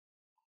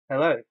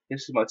Hello,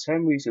 this is my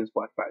 10 reasons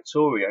why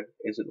Factorio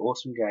is an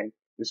awesome game.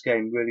 This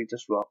game really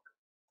does rock.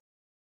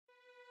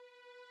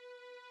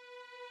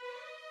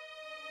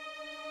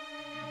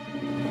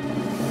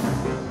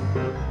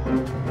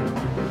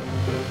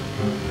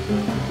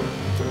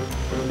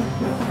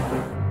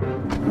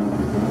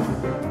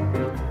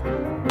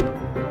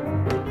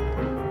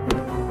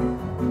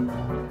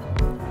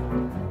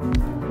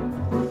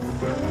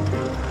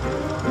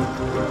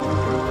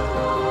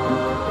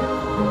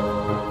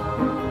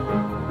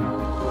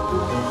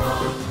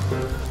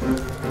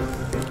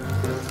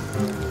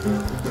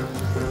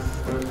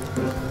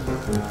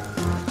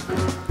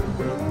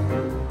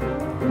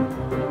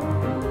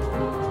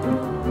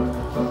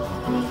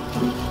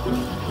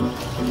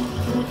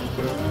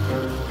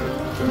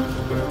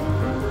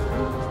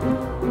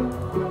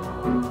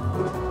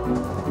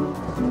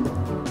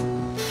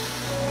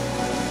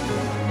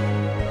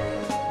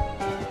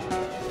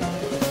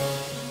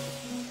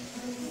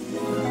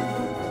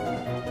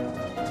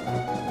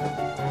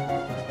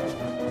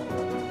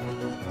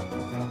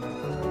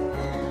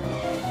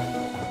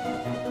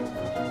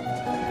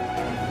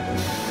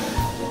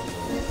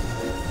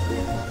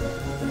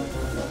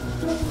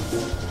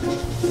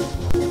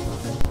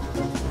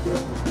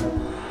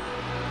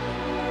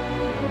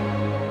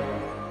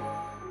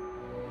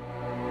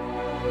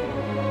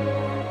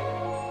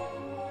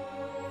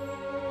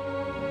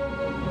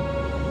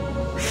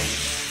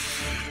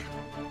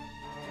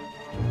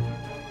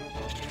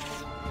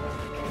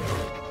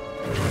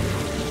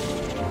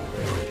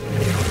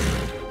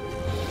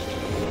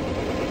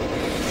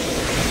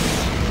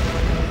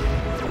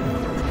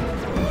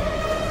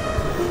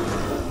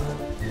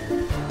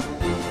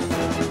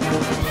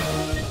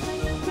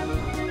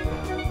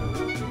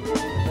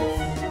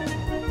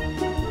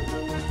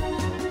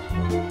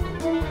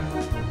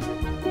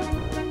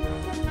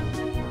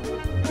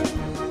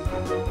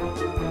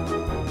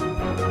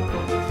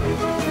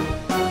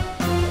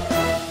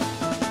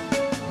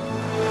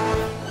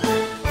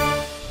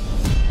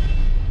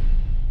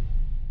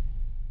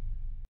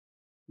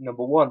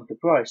 Number 1. The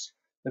price.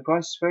 The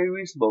price is very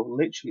reasonable,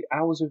 literally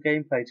hours of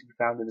gameplay to be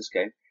found in this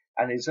game,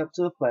 and it is up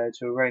to the player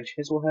to arrange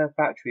his or her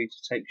factory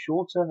to take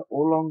shorter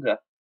or longer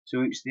to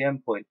reach the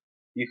endpoint.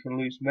 You can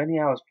lose many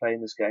hours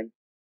playing this game.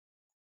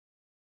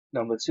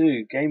 Number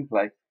 2.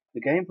 Gameplay.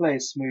 The gameplay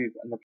is smooth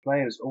and the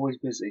player is always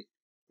busy.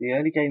 The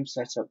early game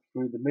setup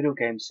through the middle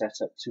game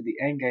setup to the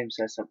end game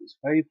setup is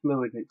very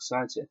fluid and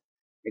exciting.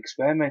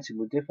 Experimenting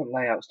with different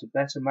layouts to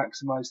better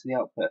maximize the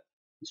output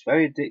is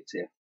very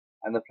addictive,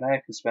 and the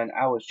player can spend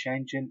hours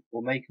changing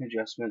or making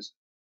adjustments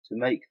to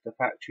make the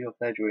factory of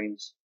their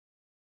dreams.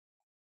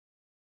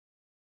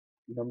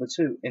 Number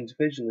 2.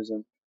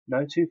 Individualism.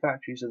 No two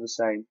factories are the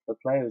same. The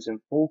player is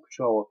in full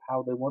control of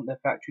how they want their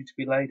factory to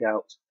be laid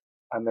out,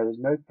 and there is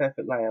no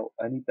perfect layout,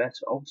 only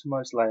better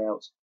optimized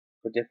layouts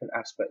for different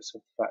aspects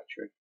of the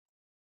factory.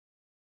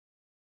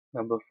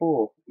 Number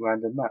 4.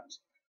 Random maps.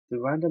 The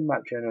random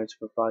map generator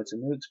provides a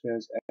new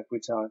experience every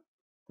time.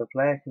 The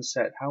player can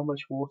set how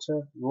much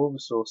water, raw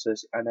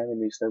resources, and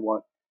enemies they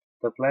want.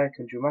 The player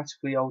can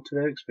dramatically alter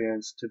their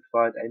experience to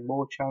provide a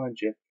more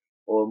challenging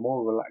or a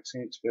more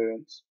relaxing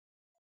experience.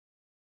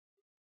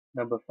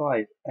 Number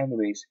 5.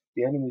 Enemies.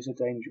 The enemies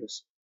are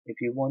dangerous.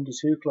 If you wander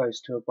too close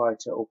to a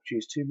biter or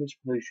produce too much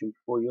pollution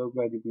before you are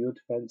ready with your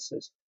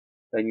defenses,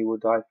 then you will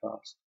die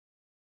fast.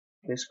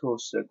 This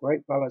causes a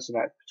great balancing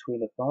act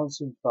between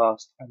advancing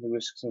fast and the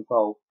risks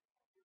involved.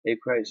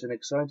 It creates an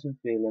exciting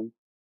feeling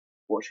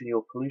watching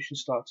your pollution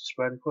start to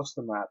spread across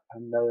the map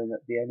and knowing that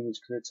the enemies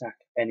could attack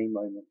any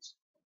moment.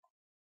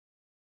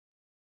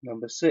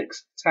 Number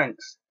 6.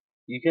 Tanks.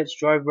 You get to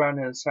drive around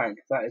in a tank.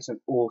 That is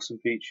an awesome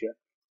feature.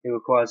 It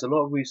requires a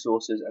lot of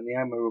resources and the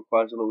ammo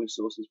requires a lot of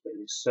resources, but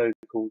it is so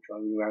cool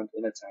driving around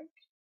in a tank.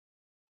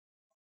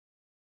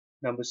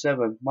 Number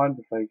 7.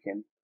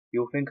 Mind-provoking.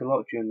 You'll think a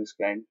lot during this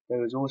game.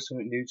 There is always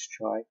something new to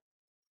try,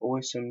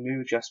 always some new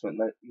adjustment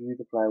that you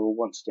the player will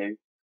want to do.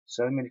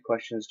 So many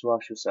questions to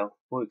ask yourself.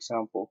 For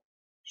example,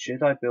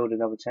 should I build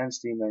another 10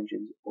 steam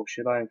engines, or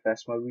should I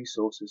invest my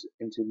resources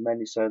into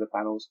many solar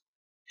panels?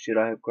 Should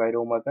I upgrade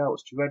all my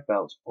belts to red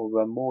belts, or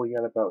run more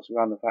yellow belts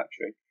around the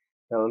factory?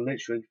 There are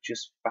literally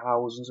just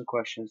thousands of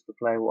questions the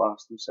player will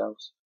ask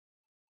themselves.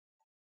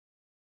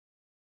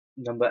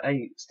 Number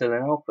 8. Still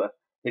in alpha.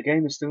 The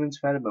game is still in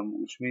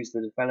development, which means the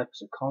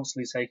developers are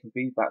constantly taking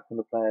feedback from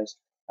the players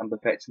and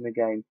perfecting the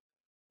game.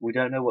 We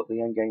don't know what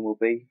the end game will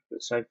be,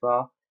 but so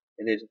far,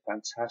 it is a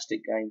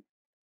fantastic game.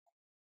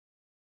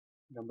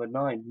 Number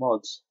 9.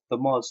 Mods. The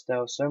mods. There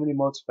are so many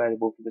mods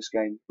available for this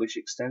game, which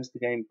extends the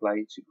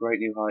gameplay to great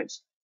new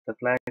heights. The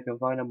player can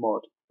find a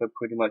mod for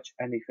pretty much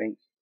anything.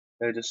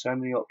 There are just so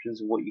many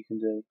options of what you can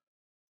do.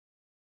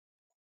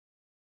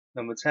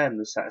 Number 10.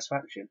 The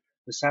satisfaction.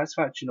 The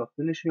satisfaction of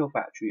finishing your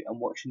factory and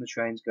watching the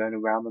trains going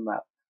around the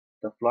map.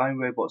 The flying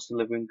robots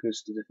delivering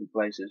goods to different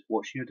places,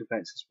 watching your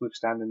defenses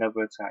withstand another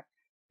attack.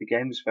 The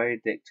game is very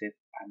addictive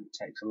and it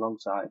takes a long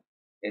time.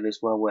 It is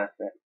well worth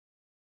it.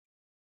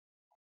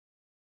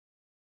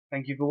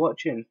 Thank you for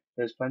watching.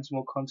 There's plenty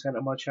more content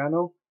on my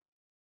channel.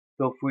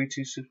 Feel free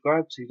to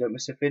subscribe so you don't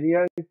miss a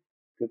video.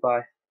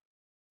 Goodbye.